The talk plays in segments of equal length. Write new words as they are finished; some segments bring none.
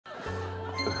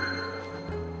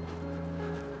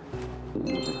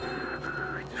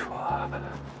좋아.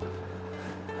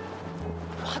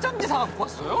 화장지 사갖고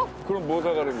왔어요? 그럼 뭐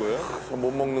사가는 거예요?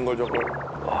 못 먹는 걸 저거.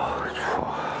 아,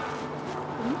 좋아.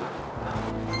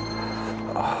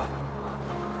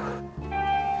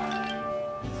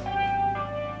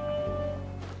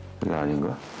 이게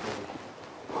아닌가?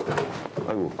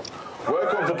 아이고.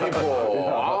 웰컴 투 키포.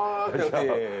 아,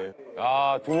 형님.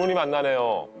 아, 두 분이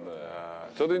만나네요.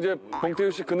 저도 이제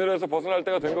봉태규 씨 그늘에서 벗어날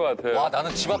때가 된 것 같아요. 와,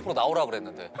 나는 집 앞으로 나오라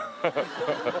그랬는데.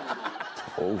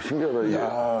 어우, 신기하다, 이게.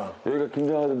 야. 여기가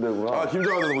김장하던 데구나. 아,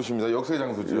 김장하는 곳입니다. 역사의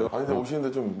장소죠. 아니, 근데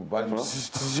오시는데 좀 많이 좀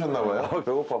드셨나봐요? 아,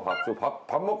 배고파, 밥 줘.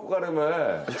 밥 먹고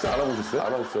가려면. 식사 안 하고 오셨어요?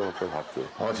 안 왔어요, 밥 줘.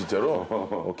 아, 진짜로?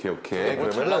 오케이.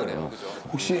 잘라 그래요, 그죠?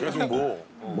 혹시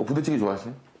뭐 부대찌개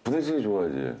좋아하세요? 부대찌개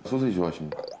좋아하지. 소세지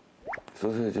좋아하십니까?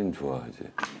 소세지는 좋아하지.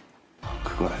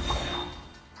 그걸 알 거예요.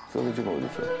 소세지가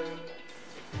어딨어?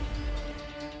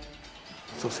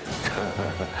 소세지.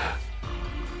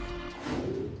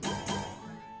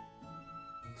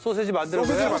 소세지 만드는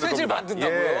거예요? 소세지를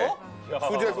만든다고요?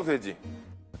 수제 소세지.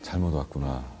 잘못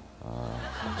왔구나.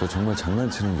 아, 저 정말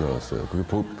장난치는 줄 알았어요. 그게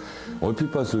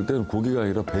얼핏 봤을 때는 고기가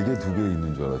아니라 베개 2개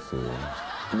있는 줄 알았어요.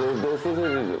 너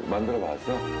소세지 만들어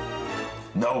봤어?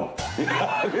 No.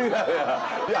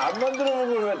 야, 안 만들어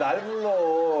본 걸 왜 날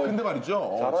불러? 근데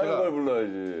말이죠. 잘하는 걸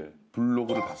불러야지.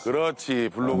 블로그를 봤어요. 그렇지,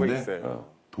 블로그에 근데 있어요.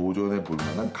 도전해 볼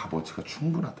만한 값어치가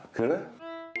충분하다. 그래?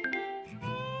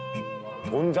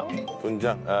 돈장?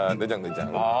 돈장, 아, 내장.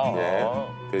 아.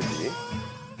 예, 돼지.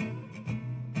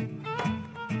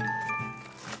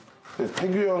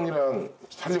 태규 형이랑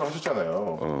살림을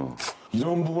하셨잖아요.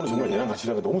 이런 부분은 정말 얘랑 같이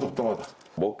일하기가 너무 답답하다.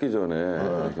 먹기 전에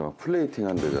이렇게 막 플레이팅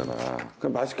한대잖아.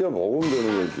 그냥 맛있게 먹으면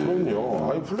되는 거지.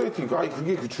 그럼요. 아니 플레이팅, 아니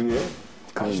그게 중요해?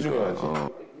 맛이 중요하지.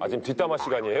 아, 지금 뒷담화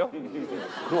시간이에요?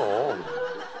 그럼.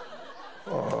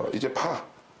 이제 파.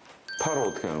 파를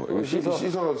어떻게 하는 거야? 이거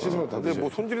씻으면 다 근데 드셔. 뭐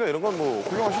손질이나 이런 건 뭐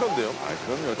훌륭하시던데요. 아,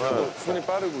 그럼요. 저도 손이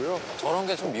빠르고요. 저런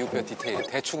게 좀 미흡해요, 디테일이.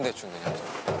 대충 그냥.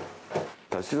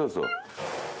 다 씻었어.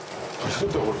 다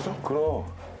씻었다고 그랬어? 그럼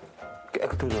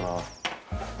깨끗하잖아.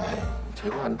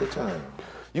 제거 안 됐잖아요.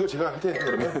 이거 제가 할 테니까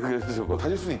그러면 그래서 저거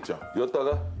다질 수는 있죠.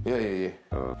 였다가? 예.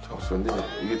 그런데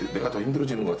이게 내가 더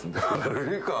힘들어지는 것 같은데.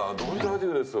 그러니까 너 혼자 하지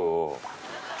그랬어.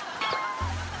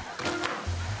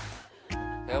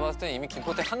 내가 봤을 땐 이미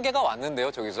김포태 한계가 왔는데요,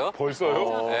 저기서.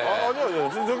 벌써요? 네. 아니요.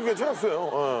 저기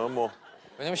괜찮았어요. 뭐.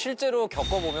 왜냐면 실제로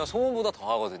겪어보면 소문보다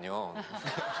더 하거든요.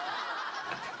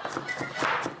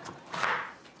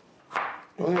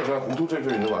 형님 저랑 공통점이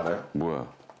좀 있는 거 알아요? 뭐야?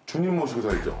 주님 모시고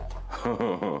살죠.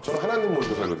 저는 하나님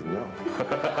모시고 살거든요.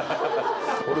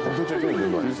 우리 공통점이 좀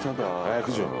있는 거 같아요. 비슷하다. 네,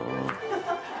 그죠?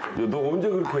 야, 너 언제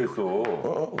그렇게 했어?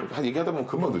 한 얘기하다 보면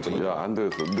금방 늘잖아. 야, 안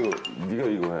되겠어. 네가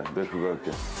이거 해. 내가 그거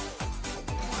할게.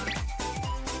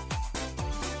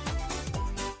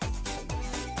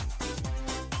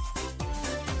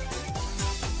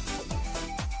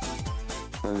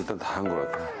 난 일단 다 한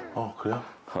것 같아. 그래요?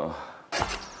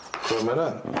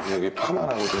 그러면은 여기 파만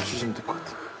하고 좀 쉬시면 될 것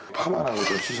같아.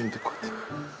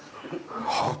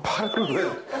 파를 왜?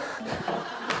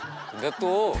 근데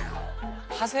또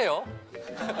하세요.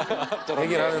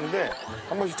 얘기를 하는데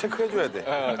한 번씩 체크해줘야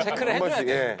돼. 체크를 한 해줘야 번씩,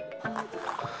 돼. 예.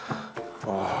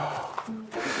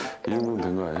 이 정도면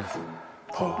된 거 아니야?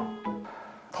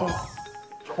 더.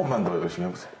 조금만 더 열심히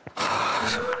해보세요.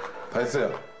 다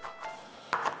했어요.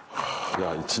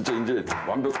 야, 진짜 이제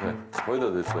완벽해. 거의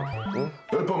다 됐어. 응?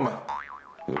 10번만.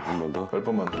 한 번 더.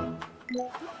 10번만 더.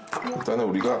 일단은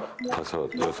우리가 5,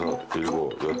 6, 7,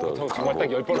 8. 정말 딱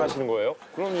 10번 하시는 거예요?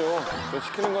 그럼요. 저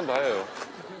시키는 건 다 해요.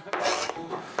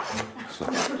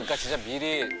 그러니까 진짜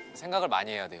미리 생각을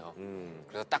많이 해야 돼요.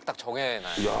 그래서 딱딱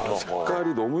정해놔요. 야,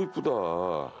 색깔이 너무 이쁘다.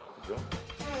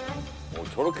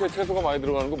 저렇게 채소가 많이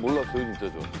들어가는 거 몰랐어요,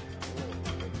 진짜 저.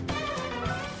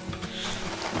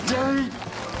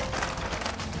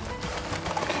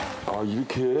 아,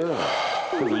 이렇게?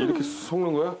 그래서 이렇게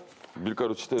섞는 거야?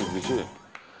 밀가루 치대듯이?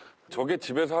 저게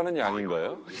집에서 하는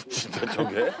양인가요? 진짜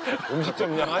저게?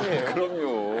 음식점 양 아니에요?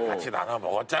 그럼요. 같이 나눠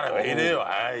먹었잖아. 왜 이래요?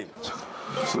 아이.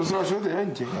 슬슬 하셔도 돼요,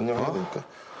 이제. 안녕해야 되니까.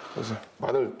 그래서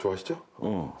마늘 좋아하시죠?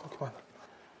 이렇게 마늘.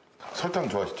 설탕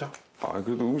좋아하시죠? 아,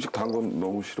 그래도 음식 단 건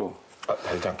너무 싫어.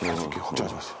 달지 않게 해줄게.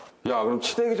 걱정하지 마세요. 야, 그럼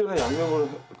치대기 전에 양념을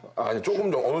아니,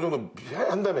 조금 좀 어느 정도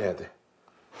한 다음에 해야 돼.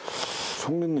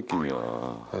 섞는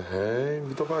느낌이야. 에이,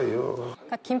 믿어봐요.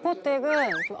 그러니까 김포댁은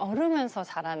좀 얼으면서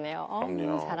자라네요.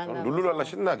 그럼요. 잘한다. 룰루랄라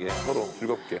신나게 서로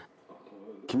즐겁게.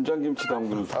 김장김치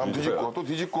담그는 다음 뒤집고, 또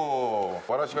뒤집고,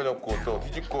 말할 시간이 없고, 또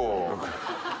뒤집고.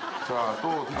 자,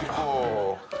 또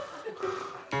뒤집고.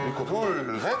 뒤집고,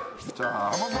 둘, 셋. 자,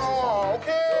 한 번 더.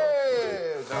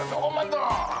 오케이.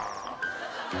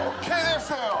 오케이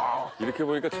됐어요. 이렇게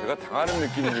보니까 제가 당하는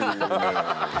느낌이 드네요.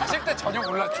 하실 때 전혀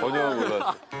몰랐죠. 전혀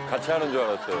몰랐어요. 같이 하는 줄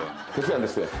알았어요. 됐어요 안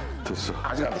됐어요? 됐어.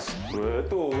 아직 안 됐어. 왜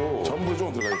또? 전부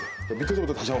좀 들어가야 돼. 자,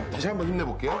 밑에서부터 다시 한번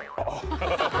힘내볼게요.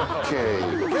 오케이.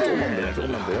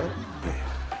 조금만 더요.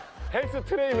 헬스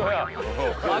트레이너야.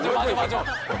 맞아.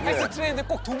 헬스 트레이닝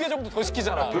꼭 2개 정도 더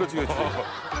시키잖아. 그렇지.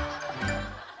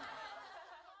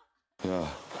 야,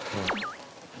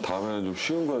 다음에는 좀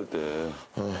쉬운 거 할 때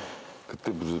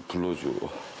그때 불러줘.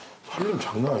 살림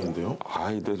장난 아닌데요?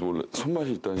 아이, 내 원래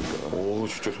손맛이 있다니까. 오,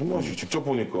 진짜 손맛이 직접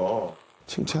보니까.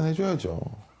 칭찬해줘야죠.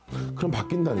 그럼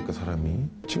바뀐다니까, 사람이.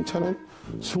 칭찬은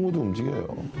승우도 움직여요.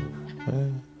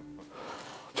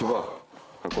 줘봐.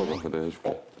 갖고 와봐. 내가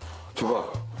해줄게.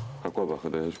 줘봐. 갖고 와봐.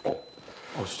 내가 해줄게.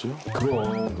 진짜요?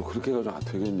 그럼 너 그렇게 해가지고 안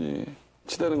되겠니?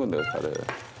 치다는 건 내가 잘해.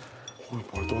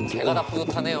 말도 안 돼. 배가 다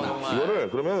뿌듯하네요, 정말. 이거를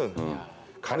그러면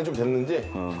간이 좀 됐는지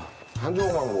한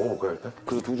조각만 먹어볼까요, 일단?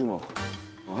 그래, 2주먹.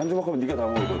 한 주먹 하면 네가 다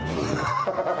먹을 거야.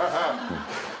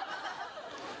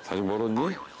 아직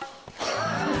멀었니?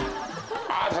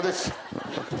 다 됐어.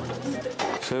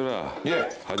 세윤아. 예.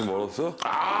 아직 멀었어?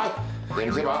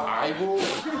 냄새 봐. 아이고.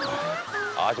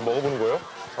 지금 먹어보는 거예요?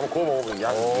 한번 구워 먹어보세요.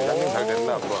 양념 잘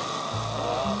됐나, 한번.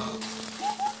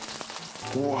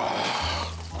 우와.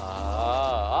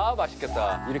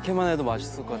 맛있겠다. 이렇게만 해도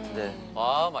맛있을 것 같은데.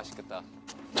 맛있겠다.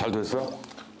 잘 됐어?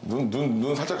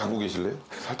 눈 살짝 감고 계실래요?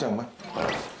 살짝만.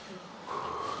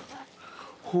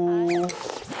 후.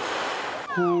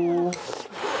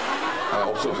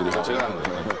 없어. 이거 제가 하는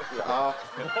거예요.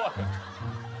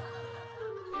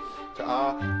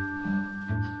 자,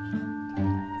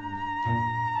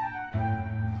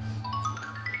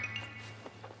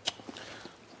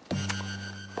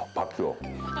 밥 줘.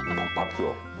 밥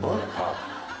줘. 밥.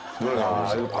 눈을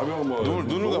감고 이거 밥이랑 먹어.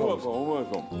 눈을 감아. 너무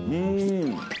맛있어.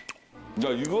 야,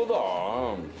 이거다.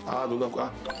 눈 감고.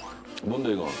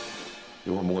 뭔데, 이거?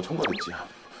 이거 뭔가 첨가됐지.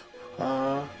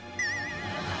 야,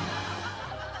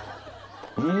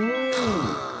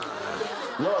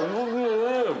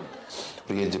 이거는.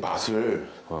 이게 이제 맛을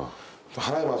또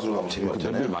하나의 맛으로 가면 냄비를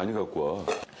재미없잖아요. 많이 갖고 와.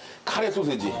 카레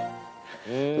소세지,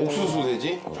 옥수수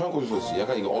소세지, 평양고추 소세지.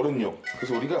 약간 이거 어른용.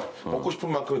 그래서 우리가 먹고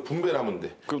싶은 만큼 분배를 하면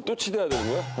돼. 그럼 또 치대야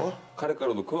되는 거야?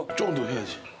 카레가루 넣고? 조금 더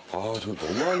해야지. 저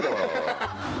너무한다.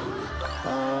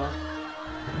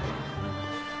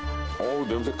 어우,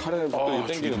 냄새 카레 냄새 또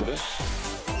땡기는데?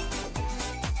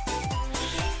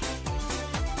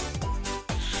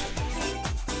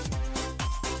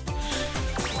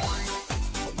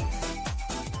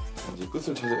 이제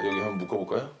끝을 찾아 여기 한번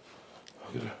묶어볼까요?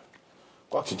 여기를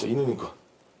꽉 진짜 이누니까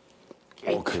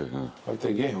오케이.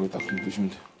 깔때기에 여기 딱 넣으시면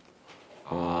돼요.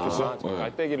 됐어?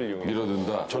 깔때기를 이용해.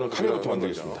 밀어든다. 저는 카레부터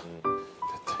만들겠습니다.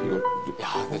 됐다. 이거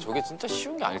야, 근데 저게 진짜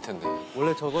쉬운 게 아닐 텐데.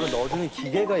 원래 저거를 넣어주는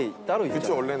기계가 따로 있죠.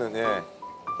 그쵸, 원래는, 예.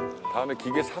 다음에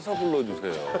기계 사서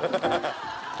불러주세요.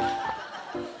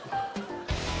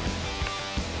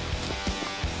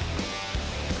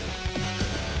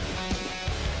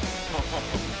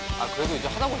 그래도 이제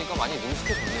하다 보니까 많이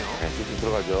능숙해졌네요. 좀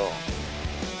들어가죠.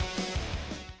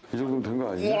 이 정도면 된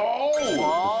거 아니야?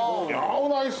 야우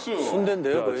나이스.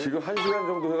 순대인데요, 야, 거의? 지금 1시간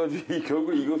정도 해가지고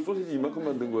결국 이거 소시지 이만큼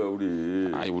만든 거야,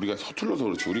 우리. 아니 우리가 서툴러서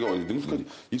그렇지. 우리가 능숙하지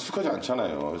익숙하지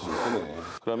않잖아요. 실제는.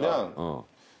 그러면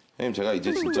형님 제가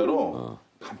이제 진짜로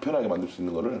간편하게 만들 수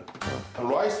있는 거를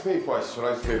라이스 페이퍼 아시죠?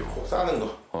 라이스 페이퍼 꼭 싸는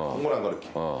거, 동그란 거 이렇게.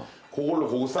 그걸로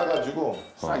그거 싸가지고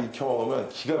싹 익혀 먹으면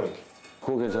기가 막혀.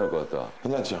 그거 괜찮을 것 같다.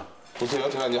 괜찮죠? 보세요.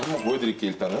 제가 이제 한번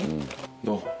보여드릴게요. 일단은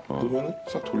넣으면은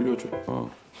싹 돌려줘.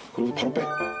 그리고 바로 빼.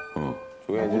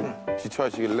 저게 이제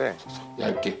지쳐하시길래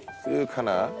얇게. 쓱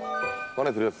하나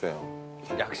꺼내드렸어요.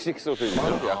 약식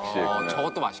소시지죠? 약식.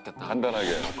 저것도 맛있겠다. 간단하게.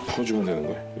 풀어주면 되는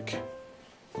거예요. 이렇게.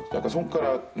 약간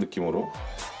손가락 느낌으로.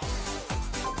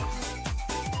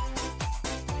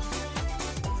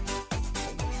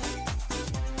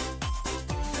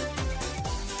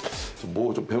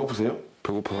 뭐 좀 배고프세요?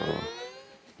 배고파.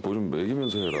 뭐 좀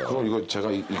먹이면서 해라. 그럼 이거 제가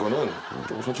이거는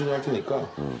조금 천천히 할 테니까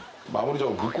마무리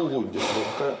작업 묶고 이제 바로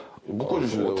할까요?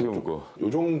 묶어주실래요? 어떻게 좀? 묶어? 요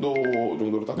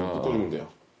정도로 딱 묶어주면 돼요.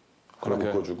 하나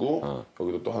그렇게? 묶어주고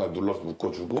여기도 또 하나 눌러서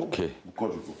묶어주고 오케이.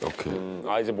 묶어주고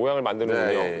오케이. 이제 모양을 만드는군요.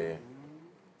 네, 예.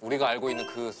 우리가 알고 있는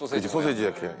그 소세지. 그치, 소세지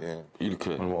이렇게. 예.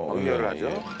 이렇게. 연결을 하죠.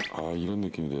 이런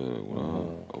느낌이 되는구나.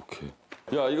 오케이.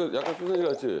 야, 이거 약간 소세지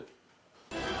같지?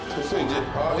 됐어 이제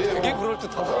예. 되게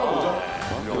그럴듯하다.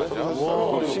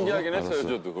 신기하긴 했어요,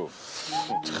 저도.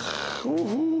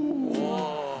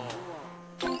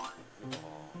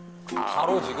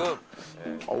 바로 지금.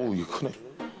 어우 이게 크네.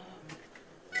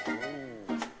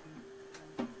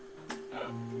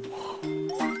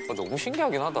 너무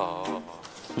신기하긴 하다.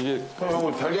 이게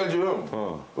형 달걀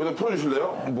좀 여기다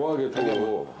풀어주실래요? 뭐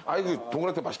하겠다고. 아이 그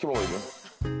동그랗게 맛있게 먹어야죠.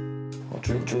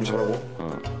 준비 잘하고.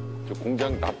 저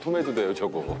공장 납품해도 돼요,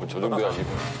 저거. 저 정도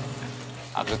아니고.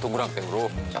 아, 그 동그랑땡으로.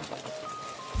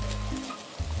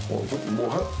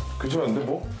 괜찮은데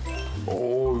뭐?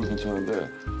 오, 이거 괜찮은데.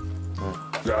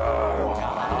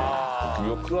 야,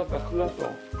 이거 큰일 났다, 큰일 났어.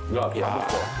 야,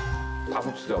 다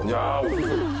붙이자. 야,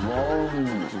 와우,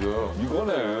 지금.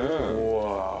 이거네.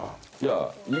 우와. 야,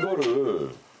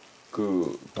 이거를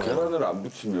그 계란을 안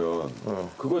붙이면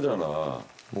그거잖아.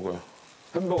 뭐가요?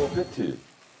 햄버거 패티.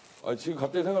 아, 지금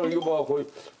갑자기 생각나. 이거 봐, 거의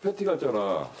패티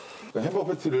같잖아. 햄버거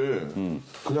패티를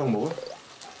그냥 먹어?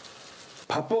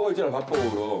 밥버거 있잖아, 밥버거.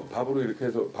 그럼 밥으로 이렇게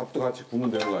해서 밥도 같이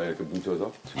구우면 되는 거 아니야, 이렇게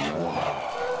뭉쳐서?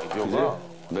 이거가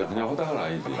내가 그냥 허당은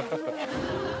아니지.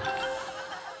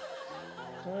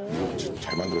 이거 진짜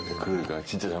잘 만들었네. 그러니까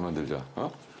진짜 잘 만들자. 어?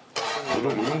 요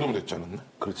정도면 됐지 않았나?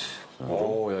 그렇지.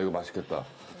 오, 야, 이거 맛있겠다.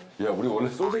 야, 우리 원래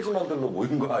소세지 만들러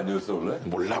모인 거 아니었어, 원래?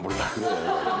 몰라. 그래.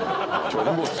 저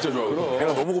햄버거 진짜 좋아하거든.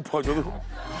 배가 너무 고파, 저도.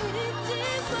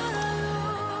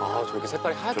 아, 저렇게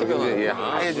색깔이 하얗게 저기 이제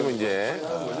변하는 하얘지면 이제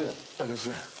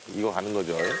이거 가는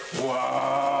거죠.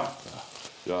 우와.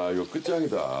 야, 이거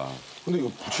끝장이다. 근데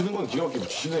이거 붙이는 건 기가 막히게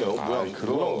붙이시네요. 뭐야,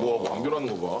 그럼. 뭐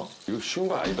완결하는 거 봐. 이거 쉬운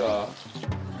거 아니다.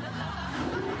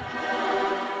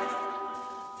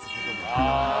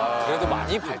 그래도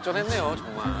많이 발전했네요,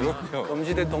 정말.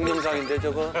 금지된 동영상인데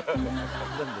저거. 야,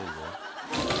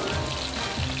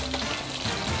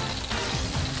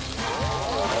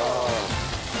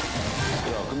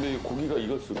 근데 이 고기가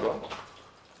익었을까?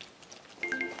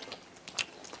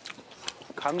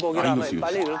 간고기라 하면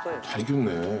빨리 익을 거예요. 잘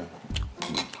익혔네.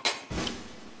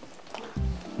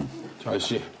 자,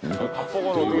 아저씨.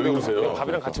 밥버거는 어떻게 되세요?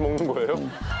 밥이랑 같이 먹는 거예요?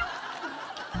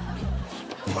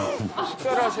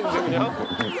 식사를 하시는데 그냥?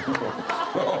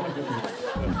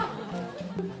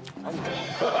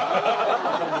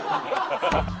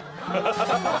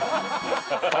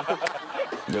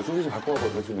 야, 소세지 갖고 와봐,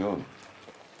 해주면.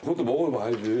 그것도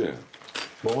먹어봐야지.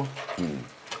 먹어?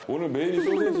 오늘 메인이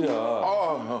소세지야.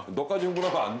 너까지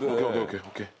흥분하면 안 돼.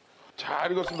 오케이.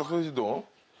 잘 익었습니다, 소시지도.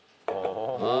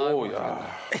 오, 야.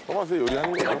 토마스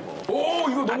요리하는 거야, 뭐. 오,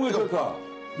 이거 너무 괜찮다. 야,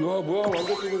 뭐야, 완전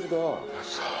소세지다.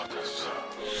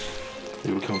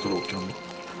 이렇게 하면 서로 없지 않나?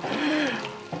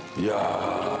 이야.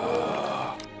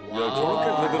 야, 저렇게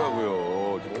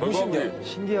되더라고요. 결과물이.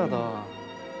 신기하다.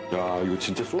 야, 이거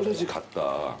진짜 소세지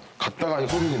같다. 갔다가 아니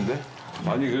소세지인데?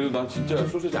 아니, 그래도 난 진짜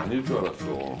소세지 아닐 줄 알았어.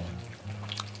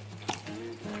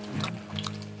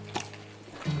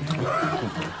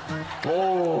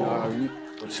 오, 야, 이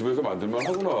집에서 만들만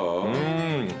하구나.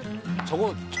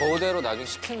 저대로 나중에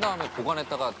식힌 다음에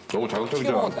보관했다가 너무 자극적이지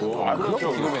튀겨 않고. 먹었다.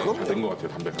 그럼 된 것 같아요,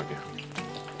 담백하게.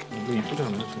 이거 이쁘지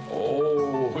않나요?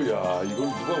 오, 야, 이걸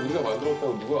누가 우리가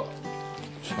만들었다고 누가.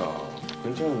 자,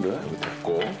 괜찮은데? 됐고.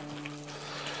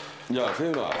 야,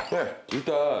 세윤아. 네.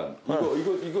 일단,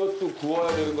 이것도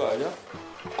구워야 되는 거 아니야?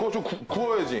 그거 좀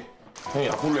구워야지. 형이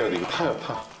약불로 해야 돼. 이거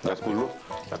타. 약불로?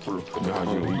 약불로. 야,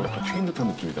 이거 약간 튀긴 듯한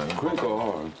느낌이다. 그러니까.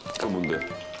 그 뭔데?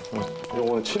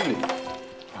 이거는 칠리.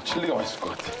 칠리가 맛있을 것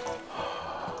같아.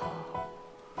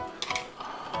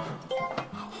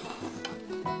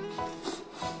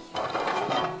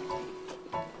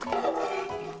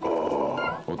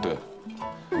 어때?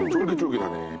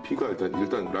 쫄깃쫄깃하네. 피가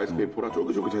일단 라이스페이퍼라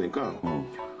쫄깃쫄깃하니까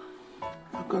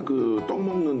약간 그 떡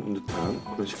먹는 듯한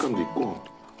그런 식감도 있고.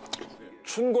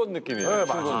 춘권 느낌이에요. 네,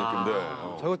 춘권 느낌. 네.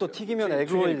 저걸 또 튀기면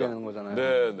에그로이 되는 거잖아요.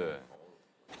 네, 네.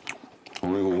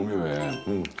 우리가 오묘해.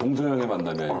 동서양의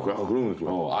만남이야. 그러면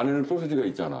좋아. 안에는 소세지가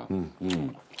있잖아.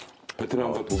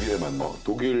 베트남과 독일의 만남.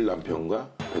 독일 남편과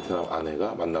베트남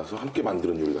아내가 만나서 함께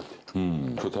만드는 요리 같아.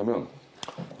 그렇다면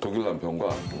독일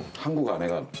남편과 한국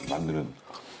아내가 만드는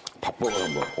밥버거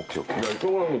한번. 오케이. 야,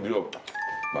 이쪽으로 한번 네가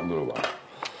만들어봐.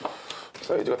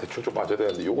 사이즈가 대충 좀 맞아야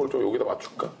되는데 요걸 좀 여기다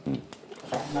맞출까?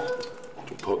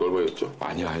 좀 더 넓어야겠죠?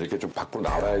 아니야, 이렇게 좀 밖으로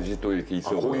나와야지 또 이렇게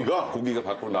있어. 고기가? 고기가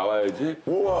밖으로 나와야지.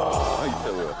 우와.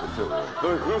 있다고요. 너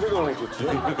그런 생각을 했었지?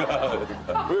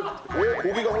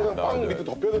 왜 고기가 항상 빵 밑에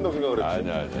덮여야 된다고 생각을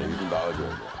했지? 아니야. 이게 좀 나와줘야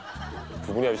돼.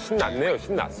 두 분이 아주 신났네요.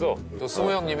 신났어. 또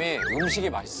스모 형님이 음식이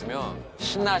맛있으면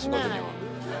신나하시거든요.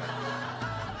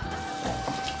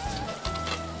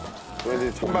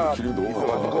 왠지 찬밥 기름 너무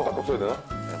있어가지고 딱 덮어야 되나?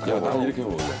 야, 난 이렇게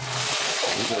먹을래.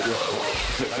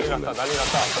 난리 났다. 난리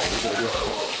났다.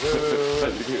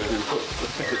 이렇게 해가지고.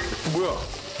 뭐야?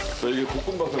 나 이게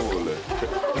볶음밥 해 먹을래.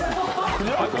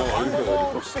 그냥? 이렇게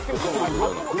해가지고.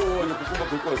 그럼 이게 볶음밥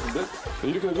될 것 같은데?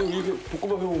 이렇게 해서 이렇게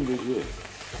볶음밥 해 먹으면 되지.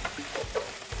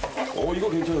 이거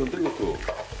괜찮은데, 이것도.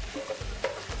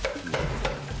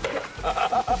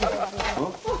 어?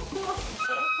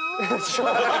 하시죠.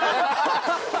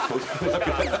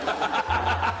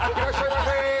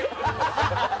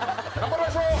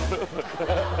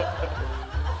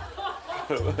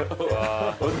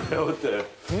 어때?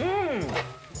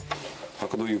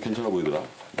 아까 너 이거 괜찮아 보이더라.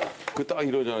 그 딱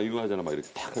이러잖아, 이거 하잖아, 막 이렇게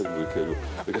탁 해가지고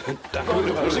이렇게 딱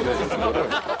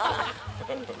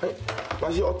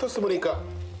맛이 어떻습니까?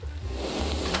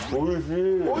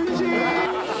 오이시.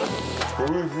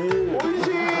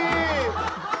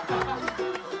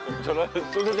 저는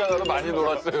소세지 하나로 많이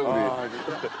놀았어요,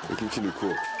 우리. 김치 넣고,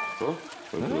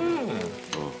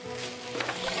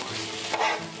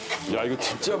 야, 이거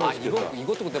진짜 아 맛있겠다.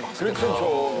 이것도 근데 맛있겠다.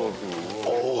 그렇죠.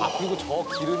 아 그리고 저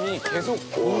기름이 계속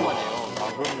고운 거 아니에요.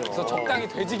 그래서 적당히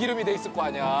돼지 기름이 돼 있을 거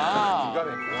아니야.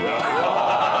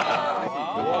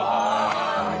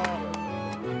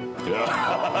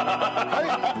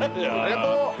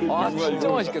 아 진짜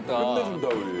맛있겠다. 끝내준다,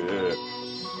 우리.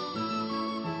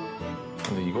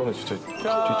 근데 이거는 진짜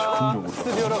즉흥적으로.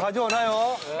 스튜디오로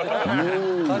가져오나요?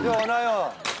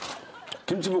 가져오나요?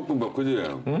 김치볶음밥, 그지?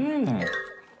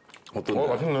 어떤데?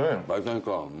 맛있네.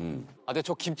 맛있다니까. 아 근데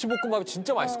저 김치볶음밥이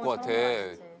진짜 맛있을 것 같아.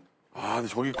 아, 근데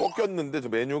저기 꺾였는데 저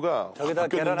메뉴가 저기다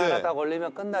계란 바뀌었는데 하나 딱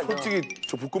올리면 끝나죠. 솔직히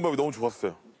저 볶음밥이 너무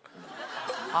좋았어요.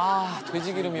 아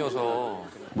돼지 기름이어서.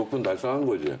 먹던 날씬한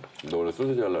거지. 너 원래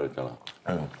소세지 하려고 했잖아.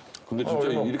 근데 진짜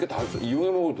이렇게 다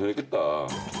이용해 먹어도 되겠다.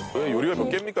 왜 요리가 몇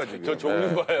개입니까 지금? 저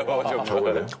종류 봐요.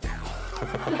 저거네.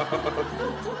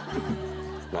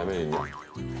 라면 있냐?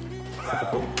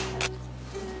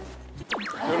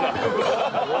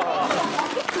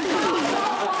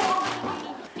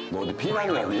 너 어디 피난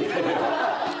나니?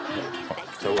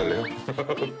 저거 할래요?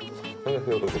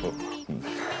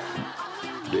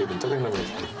 내 입은 짜장라면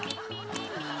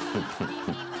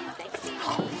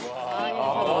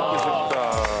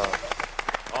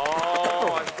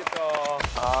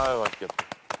아, 맛있겠다.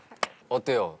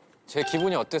 어때요? 제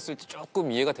기분이 어땠을지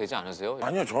조금 이해가 되지 않으세요?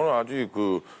 아니요, 저는 아직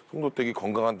그 송도댁이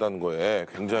건강한다는 거에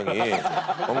굉장히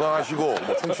건강하시고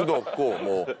뭐 충치도 없고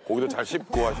뭐 고기도 잘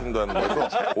씹고 하신다는 거에서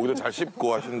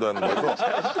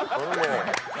저는 뭐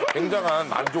굉장한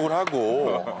만족을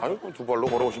하고 아니 두 발로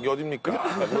걸어오신 게 어딥니까?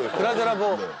 그나저나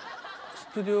뭐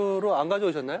스튜디오로 안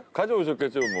가져오셨나요?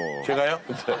 가져오셨겠죠, 뭐. 제가요?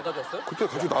 안 가져왔어요? 그때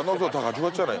가지고 나눠서 다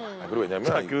가져갔잖아요. 아, 그리고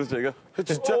왜냐면 그래서 제가.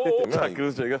 진짜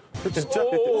그래서 제가. 진짜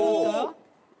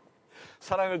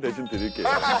사랑을 대신 드릴게요.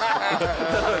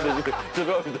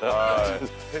 죄송합니다.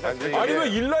 아니, 왜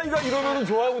일라이가 이러면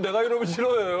좋아하고 내가 이러면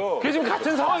싫어해요? 그게 지금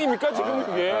같은 상황입니까, 지금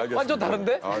그게? 완전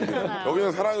다른데? 아, 근데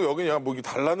여기는 사랑이고 여기는 그냥 뭐 이게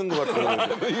달라는 것 같아요.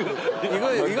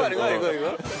 이거 아닌가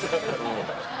이거?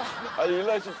 아니,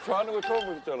 일라이 씨 좋아하는 거 처음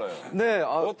보셨잖아요. 네,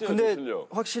 어때요, 근데 저 실력?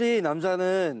 확실히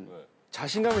남자는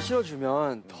자신감을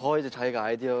실어주면 더 이제 자기가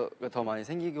아이디어가 더 많이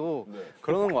생기고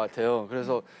그러는 것 같아요.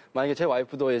 그래서 만약에 제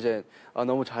와이프도 이제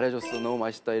너무 잘해줬어, 너무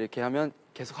맛있다 이렇게 하면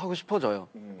계속 하고 싶어져요.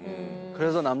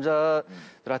 그래서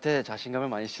남자들한테 자신감을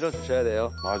많이 실어주셔야 돼요.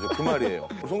 맞아, 그 말이에요.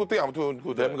 송도댁이 아무튼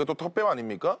그 대한민국 또 톱배우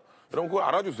아닙니까? 여러분 그걸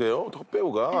알아주세요.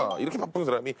 톱배우가 이렇게 바쁜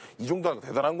사람이 이 정도 하는 거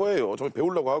대단한 거예요. 정말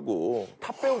배우려고 하고.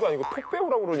 탑배우가 아니고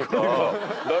톡배우라고 그러니까.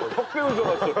 난 턱배우인 줄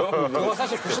알았어요. 그거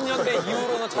사실 90년대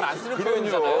이후로는 잘 안 쓰는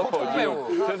표현이잖아요.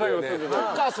 톡배우. 세상에 어떻게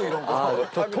톡가수 이런 거.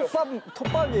 저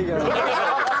톱밥 얘기하는 거.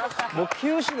 뭐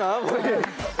키우시나? 뭐.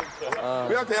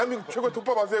 그냥 대한민국 최고의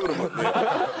톱밥 하세요, 그러면.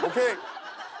 오케이.